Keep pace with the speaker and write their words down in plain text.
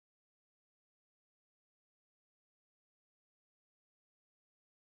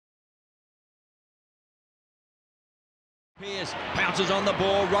Pierce pounces on the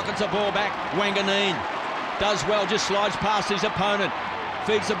ball, rockets the ball back. Wanganeen does well, just slides past his opponent.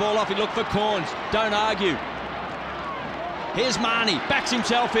 Feeds the ball off, he looked for Corns. Don't argue. Here's Marnie, backs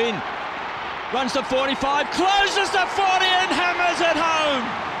himself in. Runs to 45, closes to 40 and hammers it home.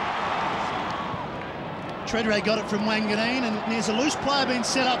 Treadray got it from Wanganeen, and there's a loose player being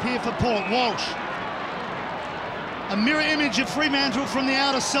set up here for Port. Walsh. A mirror image of Fremantle from the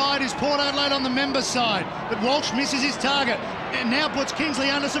outer side is Port Adelaide on the member side. But Walsh misses his target and now puts Kingsley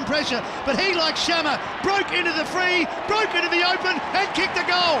under some pressure. But he, like Shammer, broke into the free, broke into the open and kicked a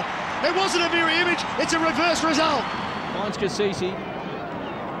goal. It wasn't a mirror image, it's a reverse result. Finds Cassisi.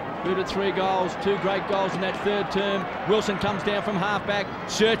 Booted 3 goals, 2 great goals in that third term. Wilson comes down from halfback,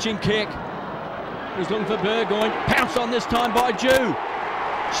 searching kick. He's looking for Burgoyne, pounced on this time by Jew.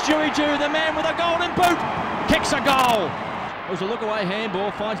 Stewie Jew, the man with a golden boot, kicks a goal. It was a look-away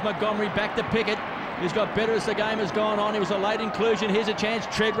handball, finds Montgomery back to Pickett. He's got better as the game has gone on. He was a late inclusion. Here's a chance.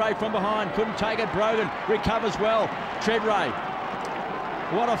 Treadray from behind, couldn't take it. Brogan recovers well. Treadray,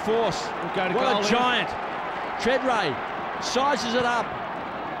 what a force, what a giant. Treadray sizes it up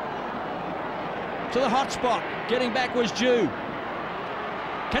to the hot spot. Getting back was Jew.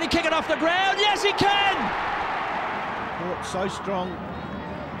 Can he kick it off the ground? Yes, he can! Oh, so strong.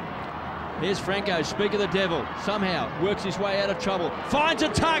 Here's Franco, speak of the devil. Somehow works his way out of trouble. Finds a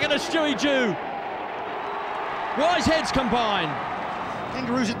target of Stewie Jew. Wise heads combine.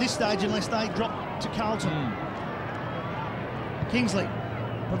 Kangaroos at this stage, unless they drop to Carlton. Kingsley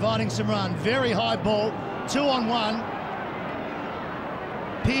providing some run. Very high ball. 2-on-1.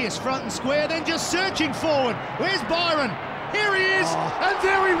 Pierce front and square, then just searching forward. Where's Byron? Here he is, and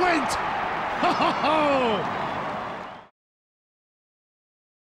there he went. Ho, ho, ho.